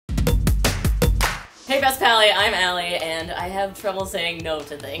Hey Best Pally, I'm Allie, and I have trouble saying no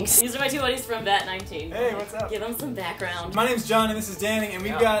to things. These are my two buddies from Bat19. Hey, what's up? Give them some background. My name's Jon and this is Danny, and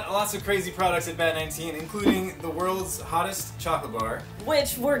we've got lots of crazy products at Bat19, including the world's hottest chocolate bar.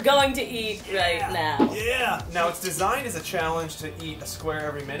 Which we're going to eat right now. Yeah! Now it's designed as a challenge to eat a square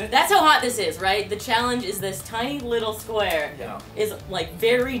every minute. That's how hot this is, right? The challenge is this tiny little square is like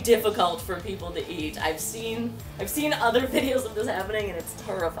very difficult for people to eat. I've seen other videos of this happening and it's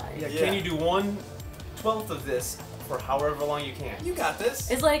terrifying. Yeah, can you do 1/12 of this for however long you can? You got this.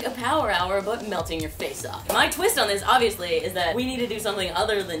 It's like a power hour, but melting your face off. My twist on this, obviously, is that we need to do something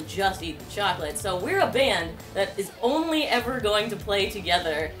other than just eat the chocolate. So we're a band that is only ever going to play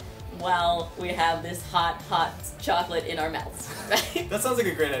together while we have this hot, hot chocolate in our mouths, right? That sounds like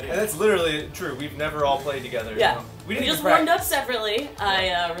a great idea. And that's literally true. We've never all played together. Yeah. You know? We didn't just even warmed up practice. separately.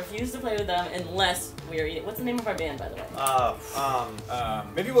 I refuse to play with them unless we are eating. What's the name of our band, by the way?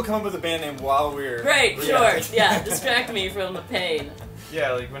 Maybe we'll come up with a band name while we're... Great, sure. Yeah, distract me from the pain.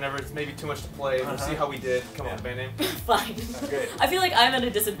 Yeah, like whenever it's maybe too much to play, we'll see how we did. Come up with a band name. Fine. Great. I feel like I'm at a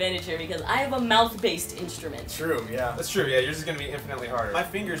disadvantage here because I have a mouth-based instrument. True, yeah. That's true. Yeah, yours is gonna be infinitely harder. My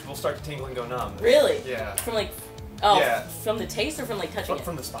fingers will start to tingle and go numb. Really? Yeah. From like, from the taste or from like touching it?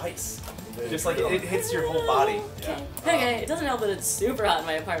 From the spice. Just like it hits your whole body. Okay. Okay. It doesn't help that it's super hot in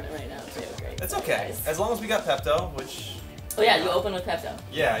my apartment right now too. Great. That's okay. Nice. As long as we got Pepto, which. Oh yeah, you open with Pepto.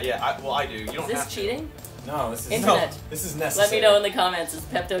 Yeah, yeah. Well, I do. You don't Is this have to. cheating? No, this is... Internet. This is necessary. Let me know in the comments, is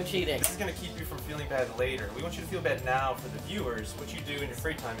Pepto cheating? This is going to keep you from feeling bad later. We want you to feel bad now for the viewers. What you do in your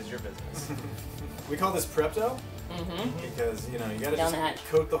free time is your business. We call this Prepto because, you know, you gotta just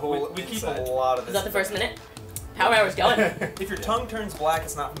coat the whole We keep inside. a lot of this. Is that the first minute? Power hour's going. If your tongue turns black,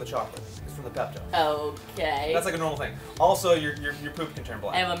 it's not from the chocolate. It's from the Pepto. Okay. That's like a normal thing. Also, your poop can turn I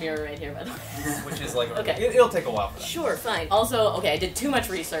black. have a mirror right here, by the way. Which is like, Okay. it'll take a while for that. Sure, fine. Also, okay, I did too much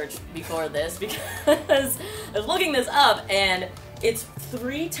research before this because I was looking this up and it's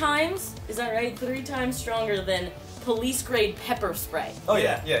 3 times, is that right? 3 times stronger than police grade pepper spray. Oh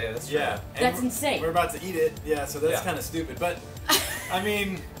yeah, that's true. Yeah. And That's insane. We're about to eat it, yeah, so that's Yeah. kind of stupid, but, I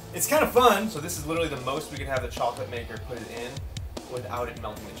mean, it's kind of fun. So this is literally the most we can have the chocolate maker put it in without it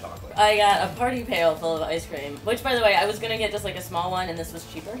melting the chocolate. I got a party pail full of ice cream, which, by the way, I was gonna get just like a small one, and this was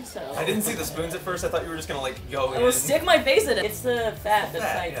cheaper, so... I didn't see the spoons at first. I thought you were just gonna like go I in. will stick my face in it. It's the fat that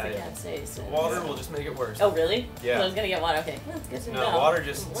Fat, fights yeah, the yeah. cat's face. Water will just make it worse. Oh, really? Yeah. So I was gonna get water. Okay, that's good to know. No, water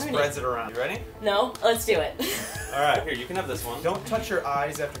just I'm learning. spreads it around. You ready? No, let's do it. Alright, here, you can have this one. Don't touch your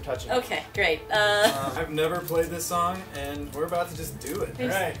eyes after touching it. Okay, great. I've never played this song, and we're about to just do it.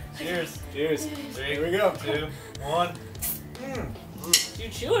 Thanks. Alright, Cheers. cheers. 3, Here we go. 2, 1. Do you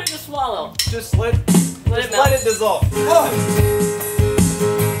chew or just swallow? Just let it dissolve. Okay.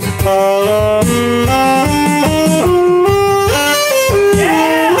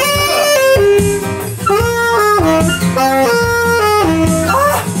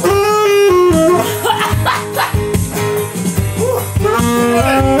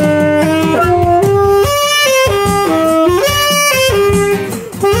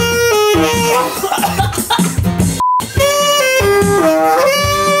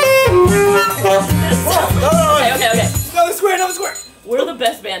 Another square! We're the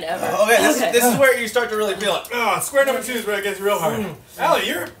best band ever. Okay, this is where you start to really feel it. Oh, square number 2 is where it gets real hard. Allie,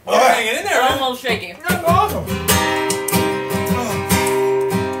 you're hanging in there, I'm a man. little shaky. That's awesome.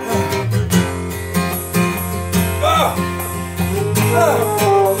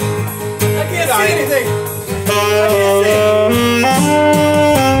 I can't see anything.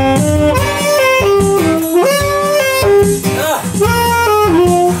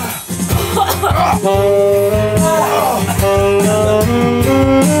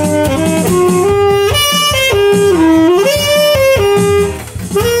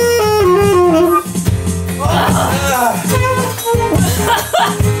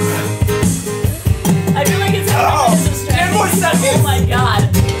 I feel like it's happening as a distraction. Oh my god.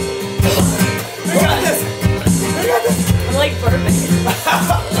 We got this. We got this. I'm like burping.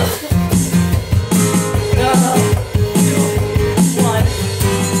 1.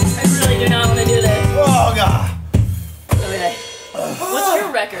 I really do not want to do this. Oh god. Okay. What's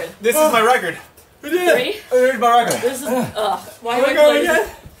your record? This is my record. We did it. 3? Here's my record. This is, why Am am I going I again?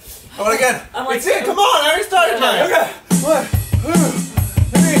 I want again. I'm like, It's it. Come on. I already started mine. Okay. 1, 2,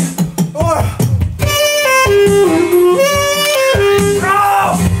 3, 4.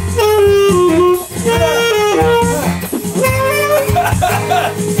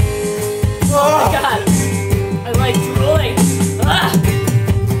 Oh my god. I'm like drooling. Ah.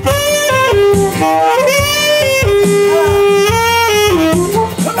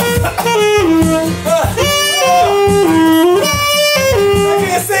 I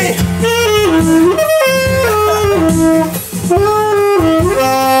can't see.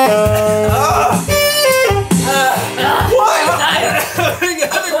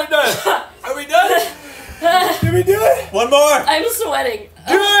 sweating.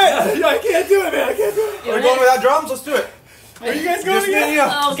 Do it! I can't do it, man. I can't do it. We're going without drums. Let's do it. Are you guys going Just me and again? you.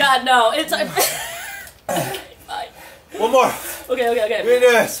 Oh God, no! It's okay, fine. One more. Okay. We can do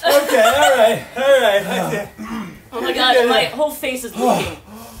this. Okay, all right. Oh my God, my whole face is leaking.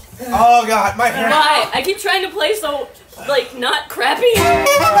 Oh God, my hair. Why? I keep trying to play so, like, not crappy.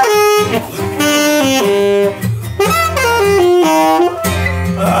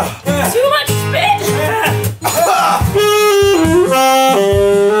 Too much spit.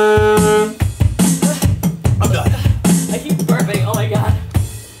 I'm done. I keep burping. Oh my God.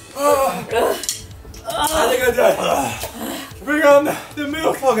 I think I'm done. Bring on the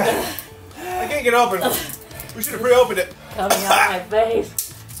milk. Oh God. I can't get open. We should have pre-opened it. Coming out my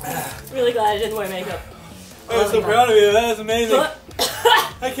face. Really glad I didn't wear makeup. I'm so proud of you. That is amazing.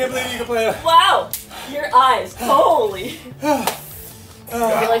 I can't believe you can play that. Wow, your eyes. Holy. I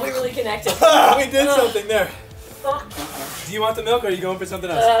feel like we really connected. We did something there. Oh, Do you want the milk or are you going for something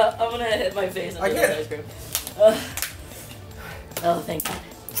else? I'm gonna hit my face into I this can't. ice cream. Oh, thank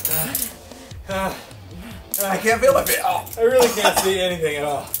God. I can't feel my face. Oh. I really can't see anything at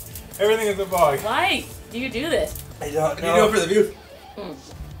all. Everything is a fog. Why do you do this? I don't know. You do it for the view.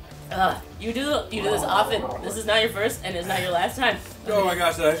 You do this often. This is not your first, and it's not your last time. Oh my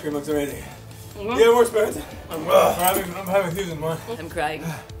gosh, that ice cream looks amazing. Mhm. Yeah, more spoons. I'm having these more. I'm crying.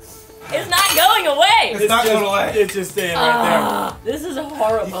 It's not going away. It's not going away. It's just staying right This is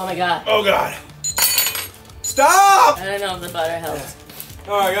horrible. Oh my God. Oh God. Stop! I don't know if the butter helps.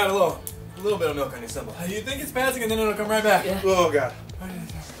 there. Oh, I got a little bit of milk on your symbol. You think it's passing and then it'll come right back. Yeah. Oh God.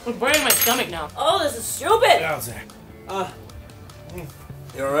 I'm burning my stomach now. Oh, this is stupid.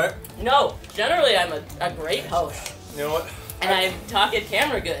 You alright? No, generally I'm a great host, You know what? and I talk at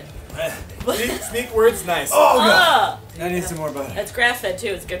camera good. Sneak words nice. Oh God. Ah, I need some more butter. that's grass-fed too.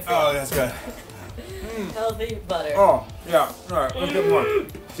 It's good for Oh, that's good. healthy butter. Oh, yeah. Alright, let's get more.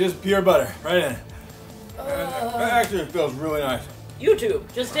 Just pure butter. Right in. That actually feels really nice.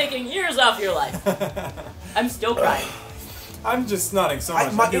 YouTube, just taking years off your life. I'm still crying. I'm just snotting so much. I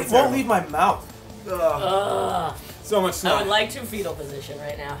feel It won't terrible. leave my mouth. Ugh. So much I snot. would like to fetal position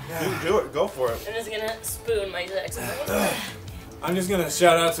right now. Do it. Go for it. I'm just gonna spoon my saxophone. I'm just gonna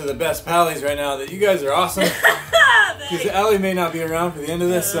shout out to the best pallies right now that you guys are awesome. Because Ellie may not be around for the end of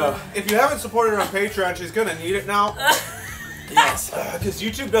this, so. If you haven't supported her on Patreon, she's gonna need it now. Yes. Because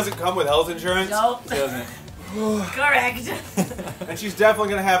YouTube doesn't come with health insurance, Nope. Doesn't. Correct. and she's definitely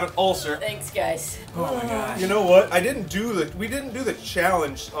gonna have an ulcer. Thanks, guys. Oh my gosh. You know what? We didn't do the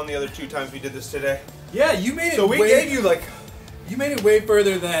challenge on the other 2 times we did this today. Yeah, you made it. So we gave you like. You made it way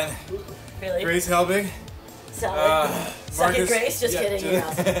further than Really? Grace Helbig. Solid. Second Grace? Just kidding. You're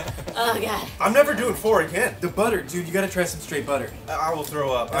awesome. Oh, God. I'm never doing 4 again. The butter, dude. You gotta try some straight butter. I will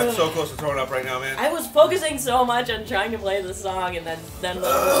throw up. I'm so close to throwing up right now, man. I was focusing so much on trying to play the song, and then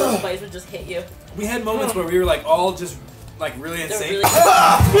the spice would just hit you. We had moments where we were like all just like really They're insane.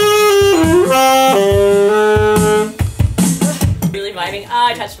 Really vibing. Ah,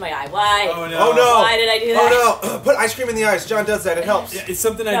 I touched my eye. Why? Oh no. Oh no! Why did I do that? Oh no! Put ice cream in the eyes. John does that. It helps. Yeah, it's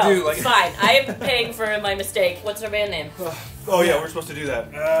something No, I do. Like it's fine. I am paying for my mistake. What's our band name? Oh yeah, we're supposed to do that.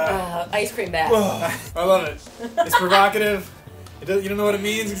 Ice Cream Bath. I love it. It's provocative. You don't know what it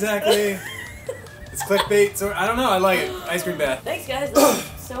means exactly. It's clickbait. So I don't know. I like it. Ice cream bath. Thanks, guys. This was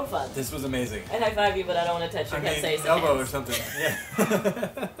so fun. This was amazing. I high-five you, but I don't want to touch your face. Elbow or something. Yeah.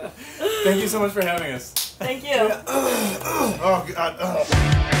 Thank you so much for having us. Thank you. Oh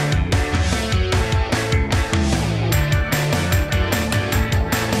God.